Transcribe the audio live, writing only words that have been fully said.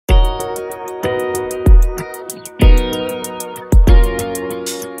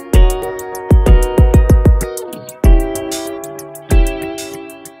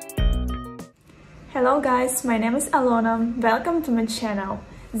my name is Alona. Welcome to my channel.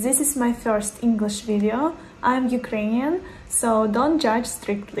 This is my first English video. I'm Ukrainian, so don't judge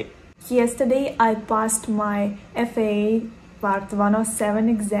strictly. Yesterday I passed my FAA Part 107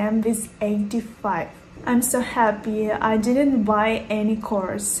 exam with 85. I'm so happy. I didn't buy any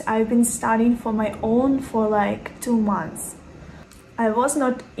course. I've been studying for my own for like 2 months. I was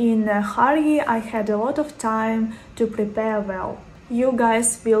not in a hurry. I had a lot of time to prepare well. You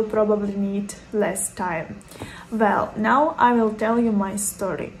guys will probably need less time. Well, now I will tell you my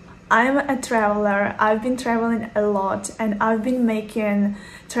story. I'm a traveler. I've been traveling a lot and I've been making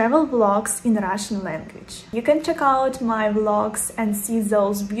travel vlogs in Russian language. You can check out my vlogs and see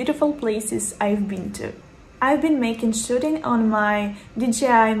those beautiful places I've been to. I've been making shooting on my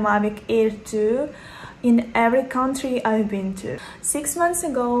DJI Mavic Air 2 in every country I've been to. 6 months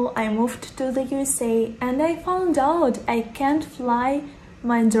ago I moved to the USA and I found out I can't fly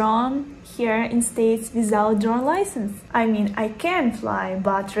my drone here in States without drone license. I mean, I can fly,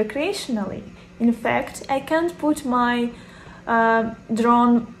 but recreationally. In fact, I can't put my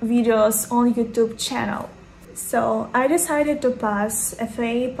drone videos on YouTube channel. So I decided to pass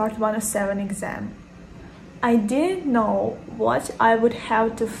FAA Part 107 exam. I didn't know what I would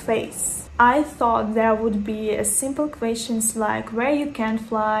have to face. I thought there would be simple questions like where you can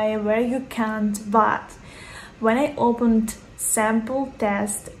fly, where you can't, but when I opened sample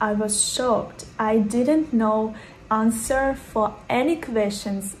test, I was shocked. I didn't know answer for any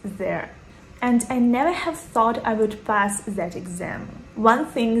questions there. And I never have thought I would pass that exam. One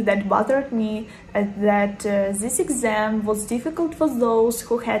thing that bothered me is that this exam was difficult for those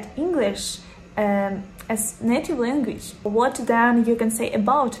who had English as native language. What then you can say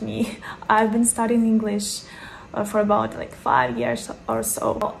about me? I've been studying English for about like 5 years or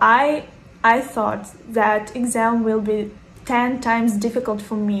so. I thought that exam will be 10 times difficult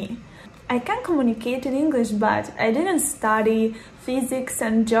for me. I can communicate in English, but I didn't study physics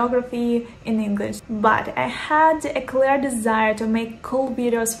and geography in English. But I had a clear desire to make cool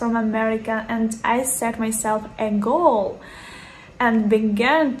videos from America, and I set myself a goal and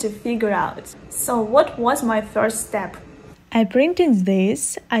began to figure out. So what was my first step? I printed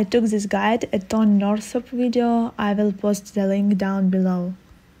this. I took this guide, a Ton Northrop video. I will post the link down below.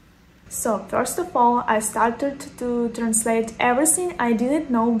 So first of all, I started to translate everything I didn't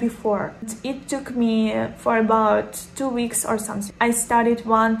know before. It took me for about 2 weeks or something. I studied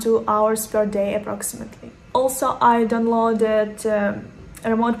 1-2 hours per day approximately. Also, I downloaded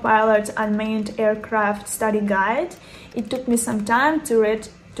Remote Pilot Unmanned Aircraft Study Guide. It took me some time to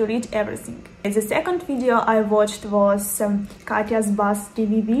read everything. The second video I watched was Katya's Bus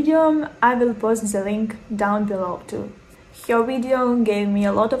TV video. I will post the link down below too. Her video gave me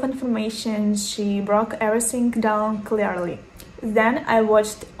a lot of information. She broke everything down clearly. Then I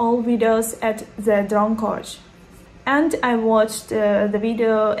watched all videos at the drone coach. And I watched the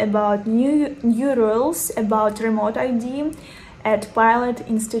video about new rules about remote ID at Pilot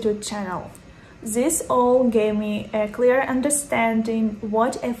Institute channel. This all gave me a clear understanding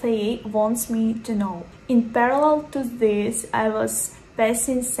what FAA wants me to know. In parallel to this, I was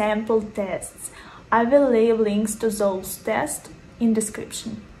passing sample tests. I will leave links to those tests in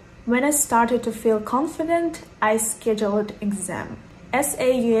description. When I started to feel confident, I scheduled exam. As a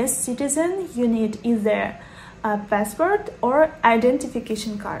US citizen, you need either a passport or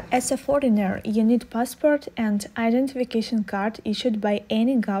identification card. As a foreigner, you need passport and identification card issued by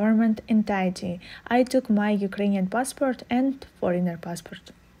any government entity. I took my Ukrainian passport and foreigner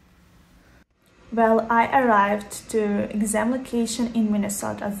passport. Well, I arrived to exam location in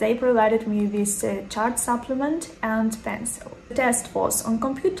Minnesota. They provided me with a chart supplement and pencil. The test was on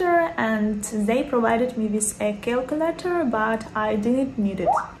computer and they provided me with a calculator, but I didn't need it.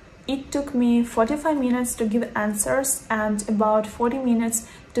 It took me 45 minutes to give answers and about 40 minutes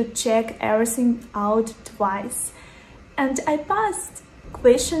to check everything out twice. And I passed.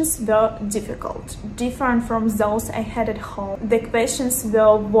 Questions were difficult, different from those I had at home. The questions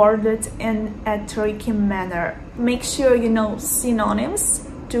were worded in a tricky manner. Make sure you know synonyms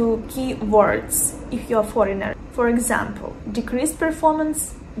to key words if you're a foreigner. For example, decreased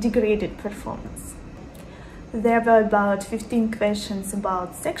performance, degraded performance. There were about 15 questions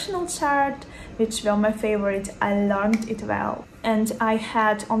about sectional chart, which were my favorite. I learned it well. And I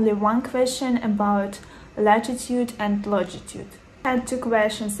had only one question about latitude and longitude. I had 2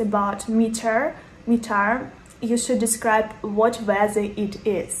 questions about meter. You should describe what weather it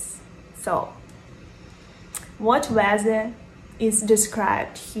is. So, what weather is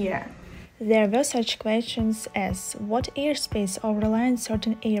described here? There were such questions as what airspace overlines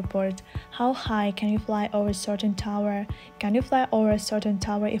certain airport, how high can you fly over certain tower, can you fly over a certain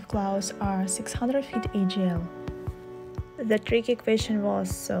tower if clouds are 600 feet AGL. The tricky question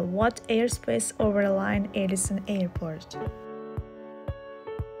was what airspace overline Edison Airport.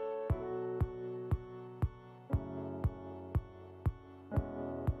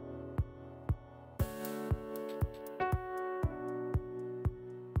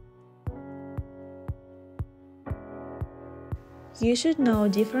 You should know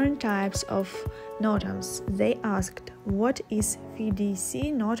different types of NOTAMs. They asked, what is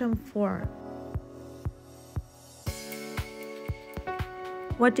VDC NOTAM for?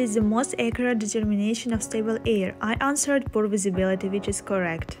 What is the most accurate determination of stable air? I answered poor visibility, which is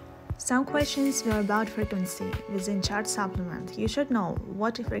correct. Some questions were about frequency within chart supplement. You should know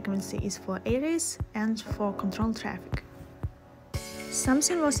what frequency is for AIRES and for control traffic.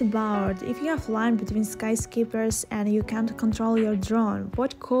 Something was about if you are flying between skyscrapers and you can't control your drone,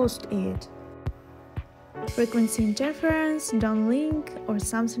 what caused it? Frequency interference, downlink, or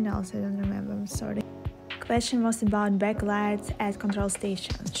something else, I don't remember, I'm sorry. Question was about backlights at control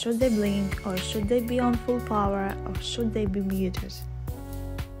stations. Should they blink, or should they be on full power, or should they be muted?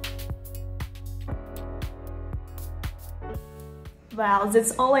 Well,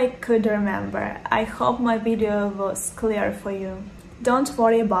 that's all I could remember. I hope my video was clear for you. Don't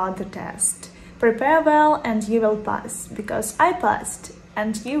worry about the test. Prepare well and you will pass, because I passed,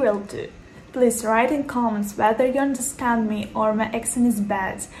 and you will too. Please write in comments whether you understand me or my accent is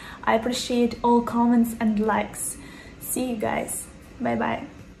bad. I appreciate all comments and likes. See you guys. Bye bye.